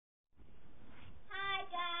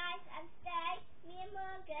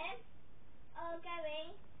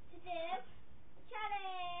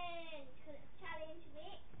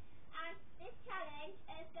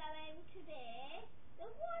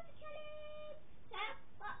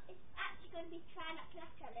try not to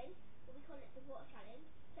laugh challenge, but we call it the water challenge.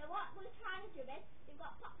 So what we're trying to do is, we've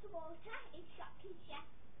got pots of water in Shopkins Chef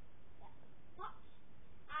pots,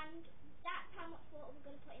 and that's how much water we're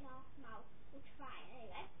going to put in our mouth. We'll try it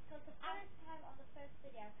anyway. Because the first time on the first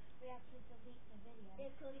video, we had to delete the video.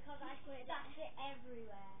 Because I put it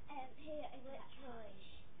everywhere. Here, literally.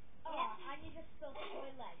 Oh, yeah. and you just spilled the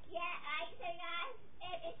toilet. Yeah, right, so guys,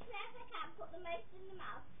 it's first I can put the most in the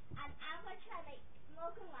mouth, and I'm going to try to make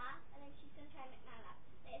Morgan laugh, and then she's going to try to make me laugh.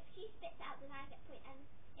 But if she spits out, then I get a point, and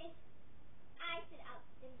if I spit out,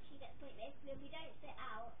 then she gets a point. But if we don't spit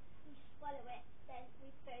out, we swallow it, then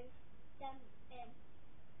we both, then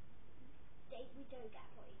we don't get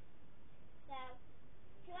a point. So,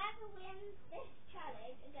 whoever wins this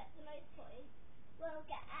challenge and gets the most points will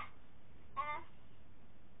get a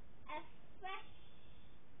fresh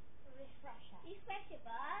refresher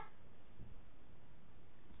bar,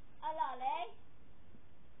 a lolly,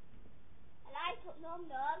 and I put Num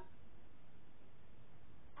Num,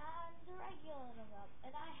 And a regular Num.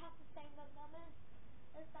 And I have the same Num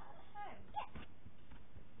as that at home. Yeah.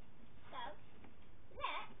 So,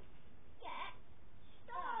 let's get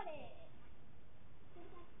started.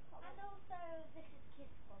 And also, this is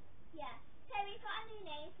Kids Club. Yeah. So we've got a new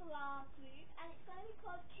name for our group, and it's going to be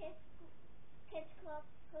called Kids Club,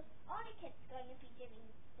 because all the kids are going to be doing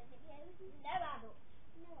the videos. No adults.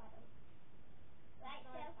 Right,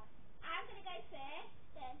 so I'm going to go first,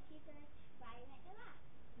 then she's going to try and make me laugh.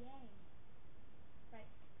 Yay. Right.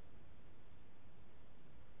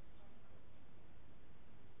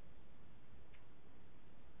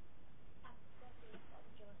 I'm going to do this one,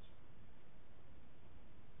 George.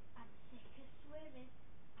 I'm sick of swimming.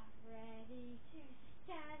 I'm ready to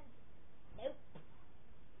stand. Nope.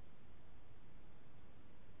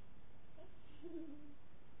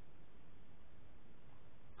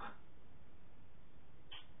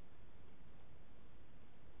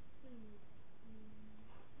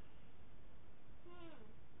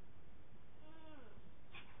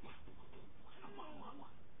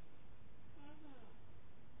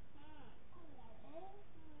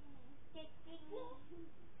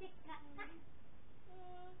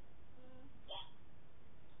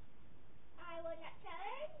 I won that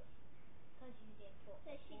challenge. Because you didn't put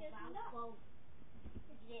So she full does not. mouthful.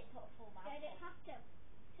 You didn't put a full So I mouthful. don't have to.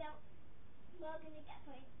 So Morgan will get a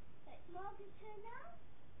point. So it's Morgan's turn now.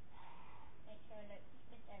 Make sure I don't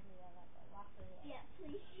spit everywhere like a waffle. Yeah,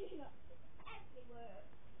 please do not spit everywhere.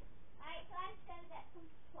 Right, so I'm just going to get some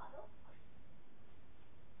products.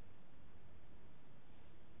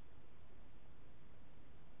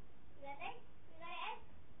 Ready? United?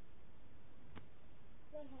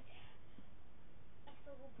 Oh my god. I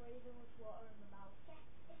struggle breathing with water in my mouth. Yes,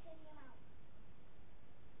 it's in your mouth.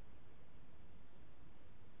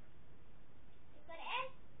 You got it in?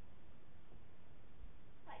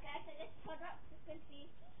 Right guys, so this product is going to be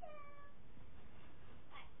a t-shirt.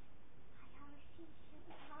 Right. I am a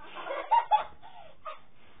t-shirt.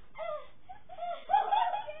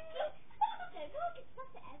 So Morgan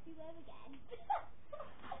splashed it everywhere again.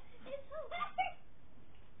 It's hilarious.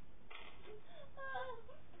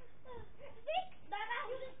 Fix my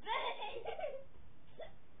mouth is burning.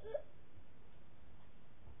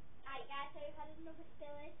 Alright guys, so we've had another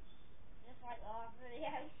spillage. Just like the last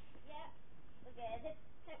video. Yep. We're good.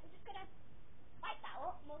 So we're just gonna wipe that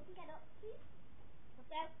up. Morgan, get up, please.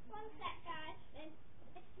 So, one sec guys, and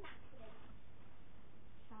it's an accident.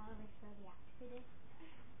 Sorry for the accident.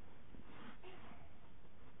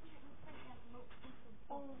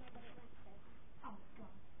 Oh my god, it went so. Oh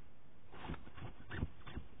god.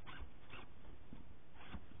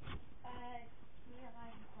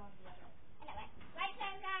 Realize it's on the other. Anyway, right so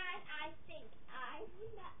guys, I think I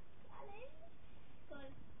won that challenge.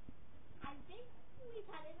 Because I think we've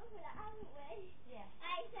had enough of that, haven't we? Yeah.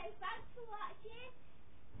 Alright, so thanks for watching.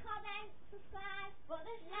 Comment, subscribe, But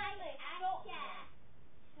this like, really and short share.